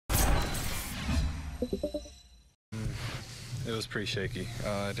It was pretty shaky.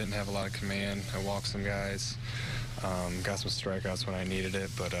 I didn't have a lot of command. I walked some guys, got some strikeouts when I needed it,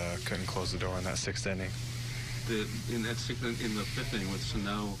 but couldn't close the door in that sixth inning. In the fifth inning with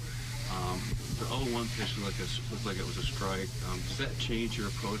Sano, the 0-1 pitch looked like it was a strike. Does that change your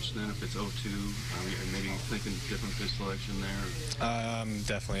approach then if it's 0-2? And maybe thinking different pitch selection there?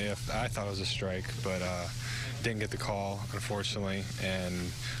 Definitely. I thought it was a strike, but didn't get the call, unfortunately.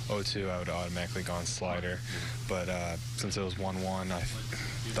 And 0-2, I would have automatically gone slider. But since it was 1-1, I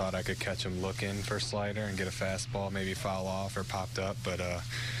thought I could catch him looking for a slider and get a fastball, maybe foul off or popped up. But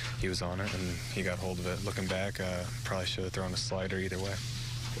he was on it, and he got hold of it. Looking back, probably should have thrown a slider either way.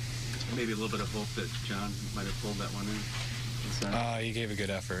 Maybe a little bit of hope that John might have pulled that one in. He gave a good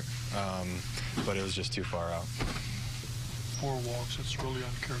effort, but it was just too far out. 4 walks, it's really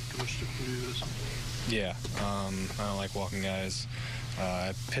uncharacteristic of you, isn't it? Yeah, I don't like walking guys.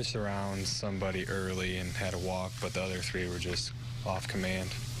 I pitched around somebody early and had a walk, but the other 3 were just off command.